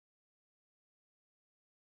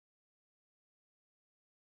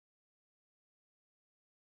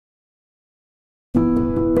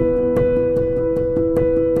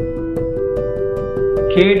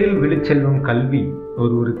கேடில் விழுச்செல்வம் கல்வி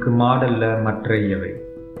ஒருவருக்கு மாடல்ல மற்றையவை.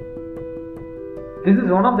 This is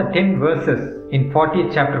one of the 10 verses in 40th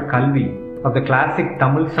chapter Kalvi of the classic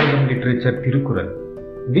Tamil Sangam literature Tirukkural,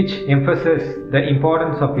 which emphasizes the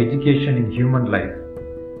importance of education in human life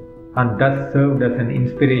and thus served as an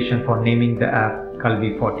inspiration for naming the app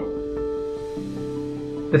Kalvi40.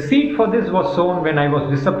 The seed for this was sown when I was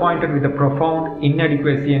disappointed with the profound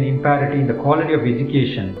inadequacy and imparity in the quality of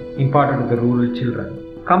education imparted to the rural children.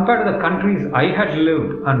 Compared to the countries I had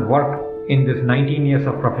lived and worked in this 19 years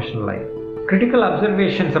of professional life, critical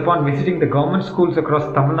observations upon visiting the government schools across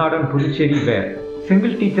Tamilnadu and Puducherry were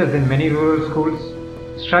single teachers in many rural schools,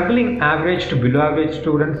 struggling average to below average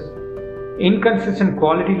students, inconsistent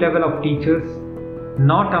quality level of teachers,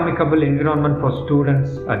 not amicable environment for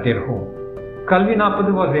students at their home.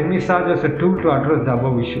 Kalvi40 was envisaged as a tool to address the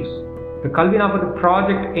above issues. The Kalvi40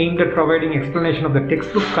 project aimed at providing explanation of the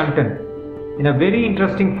textbook content in a very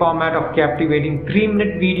interesting format of captivating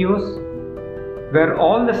 3-minute videos where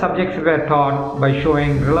all the subjects were taught by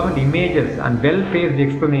showing relevant images and well-paced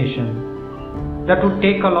explanation that would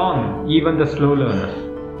take along even the slow learners.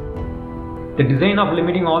 The design of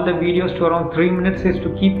limiting all the videos to around 3 minutes is to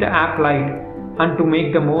keep the app light and to make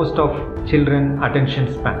the most of children's attention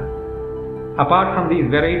span. Apart from these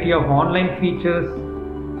variety of online features,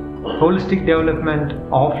 holistic development,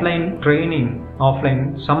 offline training, offline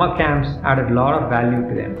summer camps added a lot of value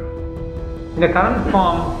to them. In the current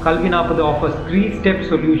form, Kalvi40 offers 3-step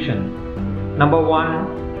solution. Number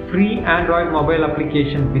 1, free Android mobile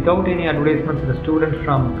application without any advertisement to the students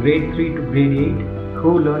from grade 3 to grade 8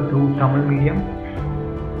 who learn through Tamil medium.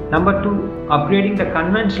 Number 2, upgrading the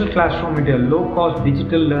conventional classroom into a low-cost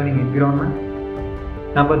digital learning environment.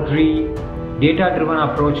 Number 3, data-driven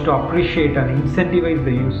approach to appreciate and incentivize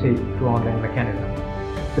the usage to online mechanism.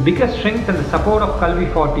 The biggest strength and the support of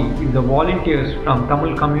Kalvi40 is the volunteers from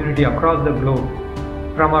Tamil community across the globe.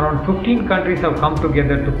 From around 15 countries have come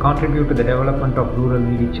together to contribute to the development of rural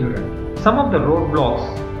needy children. Some of the roadblocks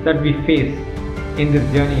that we face in this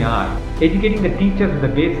journey are educating the teachers with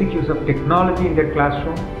the basic use of technology in their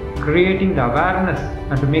classroom, creating the awareness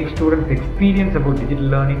and to make students experience about digital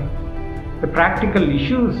learning, the practical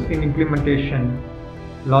issues in implementation,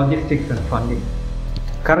 logistics and funding.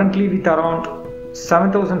 Currently with around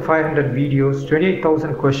 7,500 videos,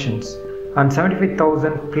 28,000 questions and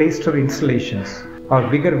 75,000 playstore installations, our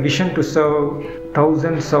bigger vision to serve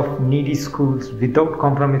thousands of needy schools without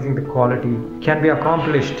compromising the quality can be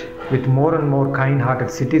accomplished with more and more kind-hearted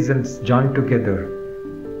citizens joined together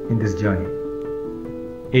in this journey.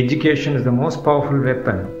 Education is the most powerful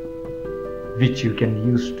weapon which you can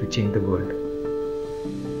use to change the world.